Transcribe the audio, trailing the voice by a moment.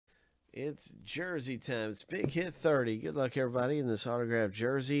It's jersey time. It's Big Hit 30. Good luck, everybody, in this autographed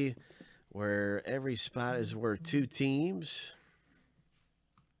jersey where every spot is worth 2 teams.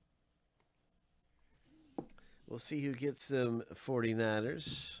 We'll see who gets them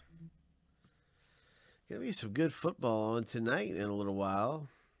 49ers. Going to be some good football on tonight in a little while.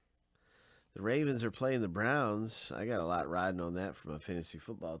 The Ravens are playing the Browns. I got a lot riding on that for my fantasy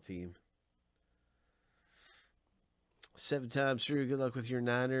football team. 7 times through. Good luck with your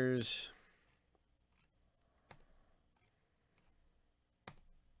Niners.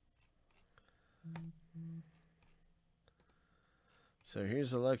 So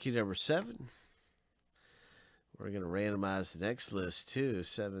here's the lucky number 7. We're going to randomize the next list too,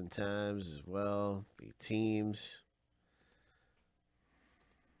 7 times as well. The teams.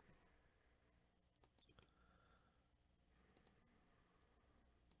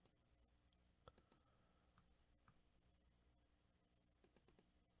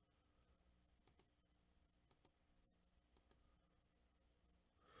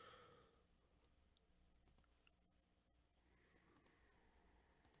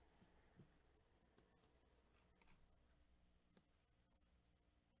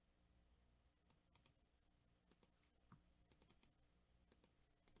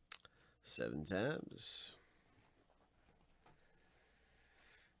 Seven times.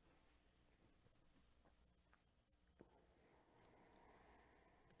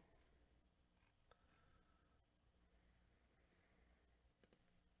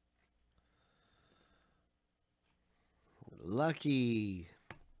 Lucky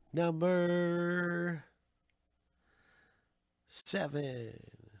number 7.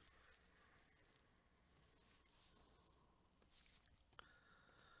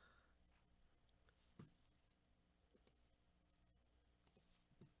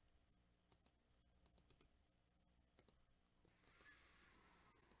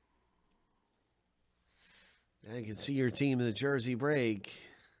 Now you can see your team in the jersey break.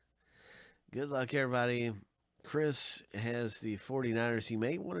 Good luck, everybody. Chris has the 49ers. He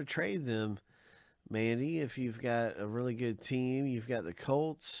may want to trade them, Mandy, if you've got a really good team. You've got the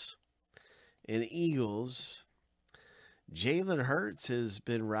Colts and Eagles. Jalen Hurts has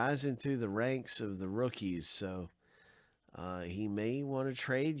been rising through the ranks of the rookies, so he may want to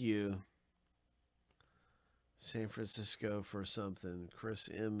trade you San Francisco for something. Chris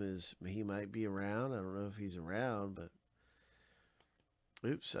M he might be around. I don't know if he's around, but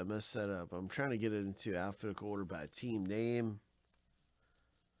oops, I messed that up. I'm trying to get it into alphabetical order by team name.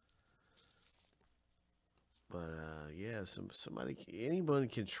 But yeah, anyone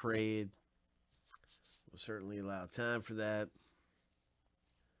can trade. We'll certainly allow time for that.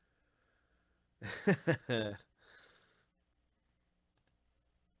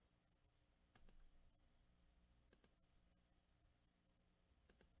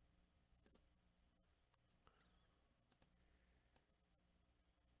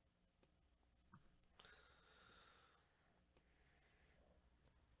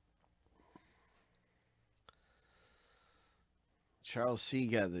 Charles C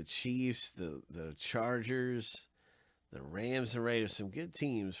got the Chiefs, the Chargers, the Rams, and Raiders. Some good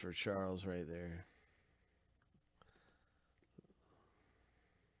teams for Charles right there.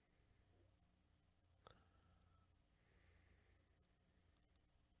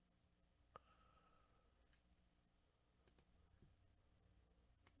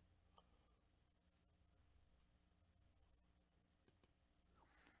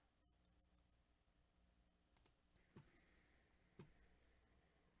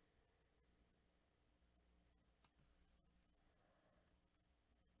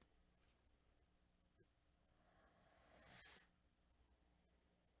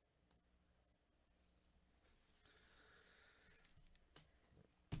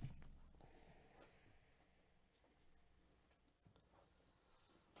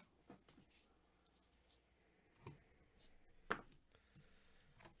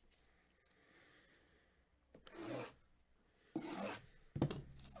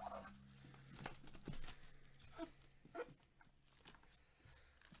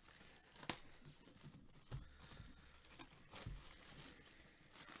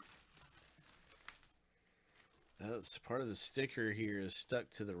 That's part of the sticker here is stuck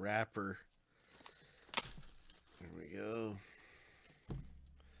to the wrapper. There we go. So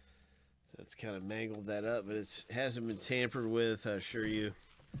that's kind of mangled that up, but it hasn't been tampered with, I assure you.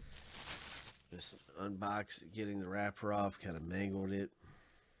 Just unboxed it, getting the wrapper off, kind of mangled it.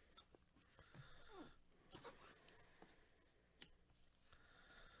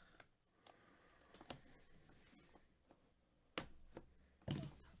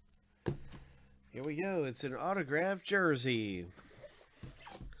 Here we go. It's an autographed jersey.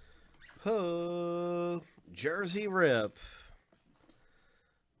 Oh, Jersey Rip.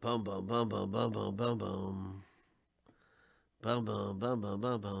 Bum bum bum bum bum bum bum bum. Bum bum bum bum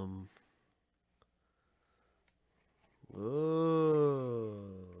bum bum. Oh.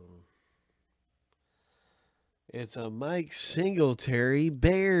 It's a Mike Singletary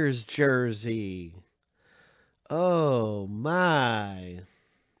Bears jersey. Oh my.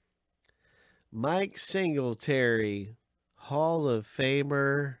 Mike Singletary, Hall of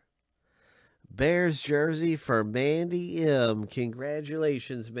Famer. Bears jersey for Mandy M.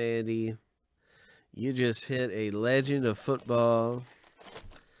 Congratulations, Mandy. You just hit a legend of football.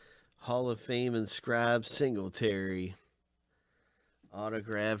 Hall of Fame inscribed Singletary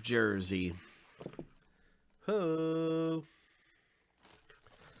autographed jersey. Ho!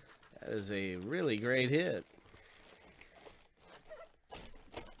 That is a really great hit.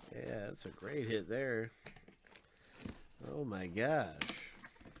 Yeah, that's a great hit there. Oh my gosh.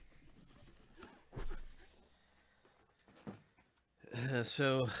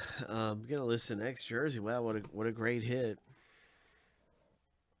 So I'm gonna list the next jersey. Wow, what a great hit!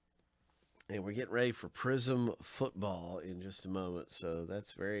 And we're getting ready for Prism football in just a moment, so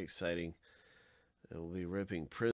that's very exciting. We'll be ripping Prism.